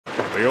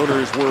The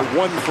Oilers were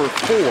 1 for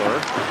 4 in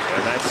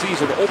that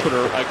season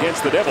opener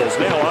against the Devils.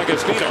 Now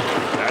Agostino,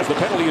 as the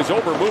penalty is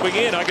over, moving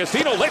in.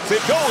 Agostino lets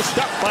it go,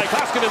 stopped by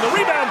Koskinen. The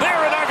rebound there,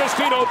 and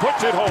Agostino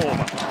puts it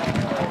home.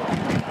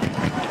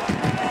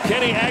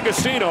 Kenny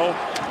Agostino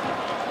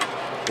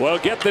will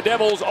get the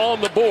Devils on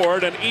the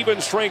board, an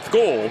even strength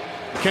goal.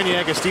 Kenny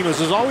Agostino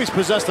has always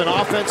possessed an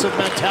offensive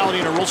mentality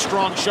and a real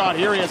strong shot.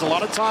 Here he has a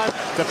lot of time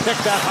to pick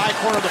that high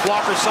corner of the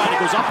blocker side. He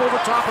goes up over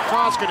top of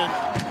Koskinen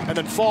and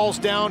then falls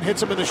down,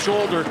 hits him in the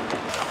shoulder.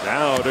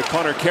 Now to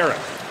Connor Carrick.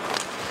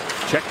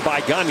 Checked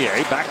by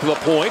Gagne, back to the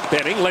point.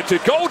 Benning lets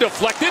it go,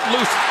 deflected,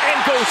 loose,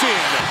 and goes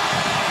in.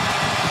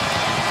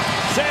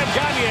 Sam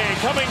Gagne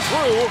coming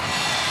through,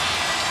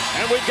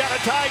 and we've got a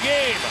tie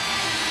game.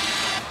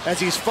 As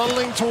he's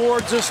funneling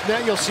towards this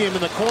net, you'll see him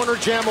in the corner,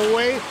 jam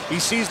away. He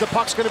sees the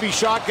puck's going to be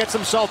shot, gets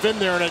himself in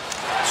there, and it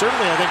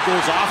certainly, I think,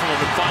 goes off of him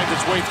and finds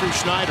its way through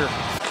Schneider.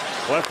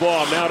 Left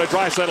ball now to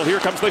Draisaitl. Here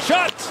comes the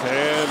shot,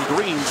 and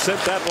Green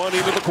sent that one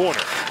into the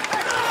corner.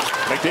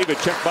 McDavid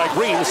checked by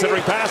Green. The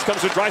centering pass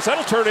comes to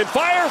Draisaitl. Turn and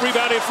fire.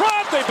 Rebound in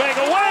front. They bang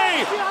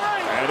away,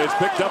 and it's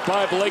picked up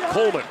by Blake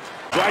Coleman.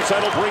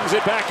 Draisaitl brings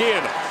it back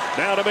in.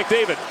 Now to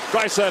McDavid.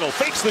 Draisaitl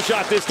fakes the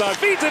shot this time.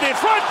 Feeds it in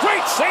front.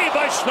 Great save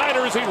by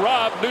Schneider as he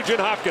robbed Nugent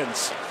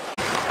Hopkins.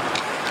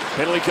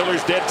 Penalty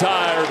killer's dead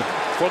tired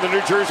for the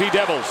New Jersey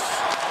Devils.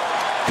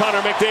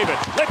 Connor McDavid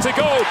lets it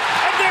go.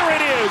 And there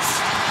it is.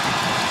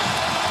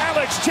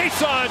 Alex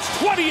Chiasson's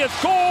 20th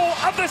goal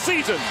of the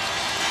season.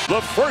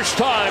 The first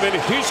time in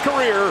his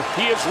career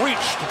he has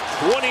reached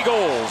 20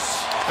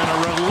 goals. And a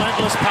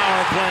relentless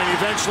power play, and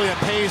eventually it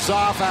pays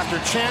off after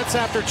chance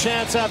after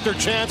chance after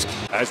chance.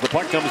 As the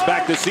puck comes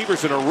back to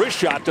Severson, a wrist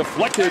shot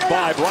deflected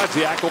by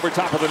Brodziak over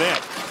top of the net.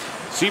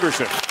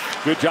 Severson,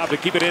 good job to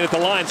keep it in at the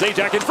line.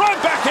 Zajac in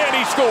front, backhand,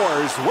 he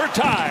scores. We're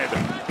tied.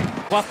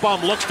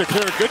 Clefbaum looks to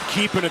clear. Good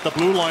keeping at the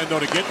blue line, though,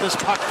 to get this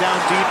puck down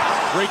deep.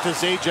 Right to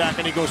Zajac,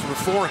 and he goes from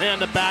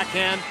forehand to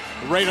backhand,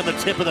 right on the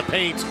tip of the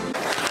paint.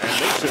 And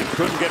Mason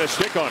couldn't get a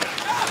stick on it.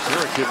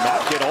 Carrick did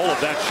not get all of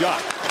that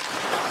shot.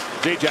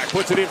 Zajac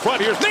puts it in front.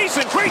 Here's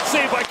Mason. Great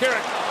save by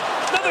Carrick.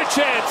 Another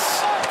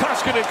chance.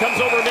 Koskinen comes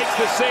over, makes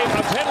the save.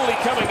 A penalty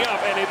coming up,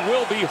 and it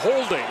will be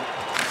holding.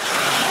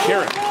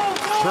 Carrick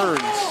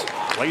turns,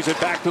 plays it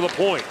back to the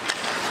point.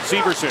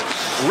 Severson,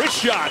 wrist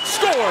shot,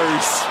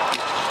 scores.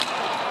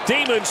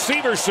 Damon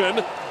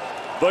Severson,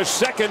 the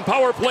second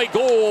power play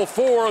goal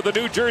for the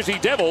New Jersey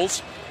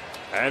Devils.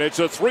 And it's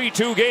a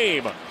 3-2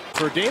 game.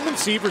 For Damon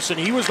Severson,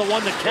 he was the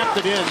one that kept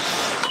it in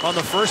on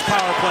the first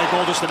power play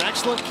goal. Just an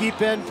excellent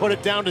keep in, put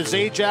it down to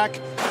Zajac.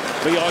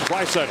 Leon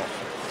Draisaitl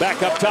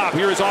back up top.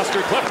 Here is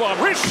Oscar Klefbom,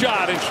 wrist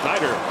shot, and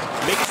Schneider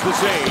makes the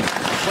save.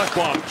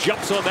 Klefbom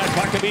jumps on that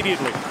puck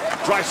immediately.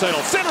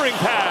 Draisaitl centering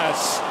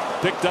pass,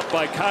 picked up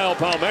by Kyle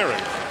Palmieri.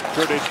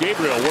 Curtis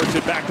Gabriel works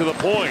it back to the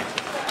point.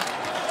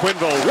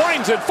 Quenneville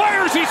winds and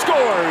fires, he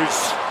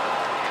scores!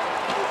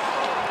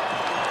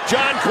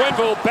 John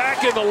Quenneville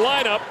back in the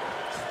lineup.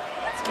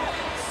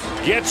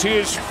 Gets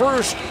his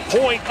first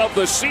point of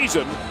the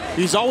season.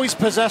 He's always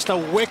possessed a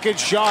wicked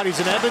shot. He's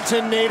an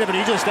Edmonton native, and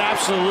he just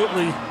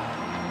absolutely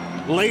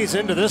lays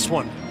into this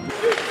one.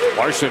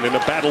 Larson in a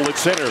battle at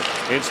center.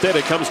 Instead,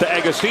 it comes to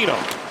Agostino.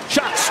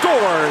 Shot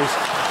scores!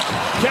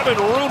 Kevin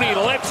Rooney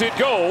lets it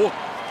go.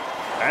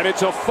 And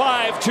it's a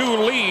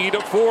 5-2 lead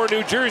for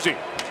New Jersey.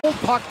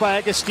 Puck by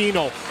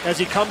Agostino as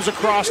he comes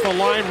across the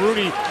line.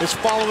 Rooney is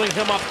following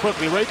him up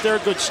quickly. Right there,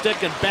 good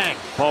stick, and bang.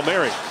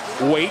 Palmieri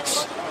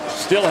waits.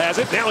 Still has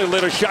it. Now he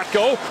let a shot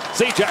go.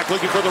 Zajac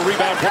looking for the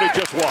rebound, put it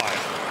just wide.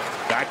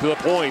 Back to the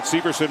point.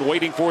 Severson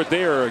waiting for it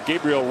there.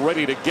 Gabriel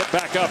ready to get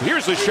back up.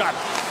 Here's the shot.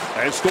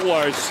 And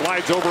Stolarz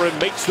slides over and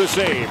makes the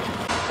save.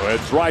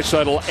 With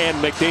Draisaitl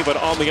and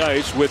McDavid on the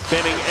ice with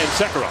Benning and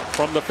Sekera.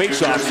 From the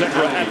faceoff,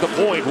 Sekera at the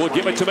point will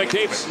give it to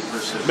McDavid.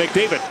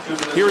 McDavid,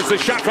 here's the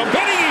shot from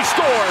Benning. He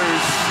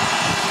scores!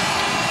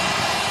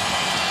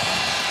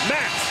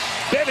 Matt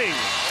Benning.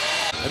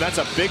 And that's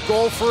a big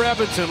goal for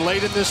Edmonton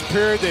late in this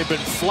period. They've been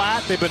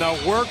flat. They've been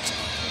outworked.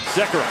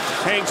 Sekera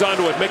hangs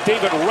onto it.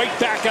 McDavid right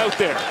back out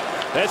there.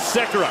 That's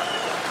Sekera.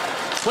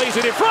 Plays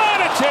it in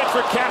front. A chance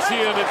for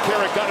Cassian, and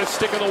Carrick got his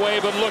stick in the way,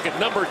 but look at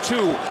number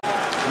 2.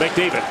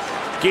 McDavid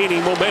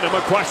gaining momentum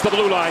across the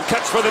blue line.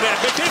 Cuts for the net.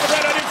 McDavid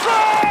right out in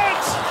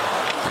front!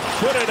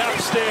 Put it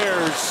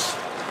upstairs.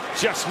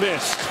 Just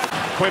missed.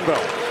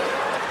 Quenneville.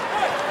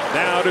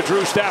 Now to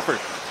Drew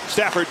Stafford.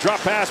 Stafford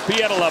drop pass,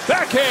 Pietila,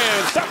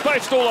 backhand, stopped by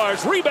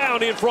Stolarz,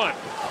 rebound in front.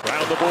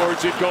 Round the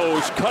boards it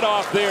goes, cut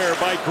off there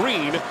by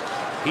Green.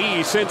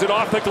 He sends it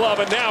off the glove,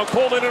 and now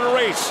Coleman in a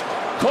race.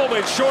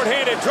 Coleman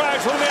shorthanded,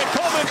 drives from the net,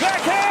 Coleman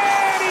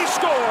backhand, he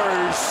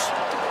scores!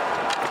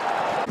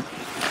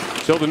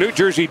 So the New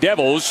Jersey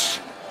Devils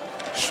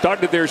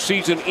started their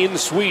season in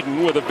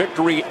Sweden with a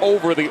victory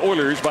over the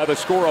Oilers by the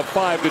score of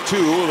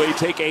 5-2. They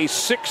take a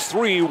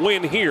 6-3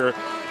 win here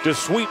to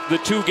sweep the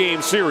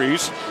 2-game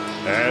series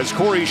as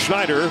Corey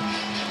Schneider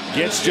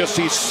gets just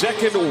his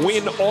second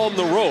win on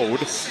the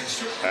road,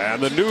 and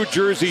the New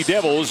Jersey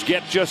Devils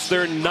get just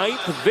their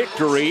 9th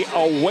victory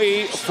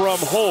away from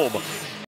home.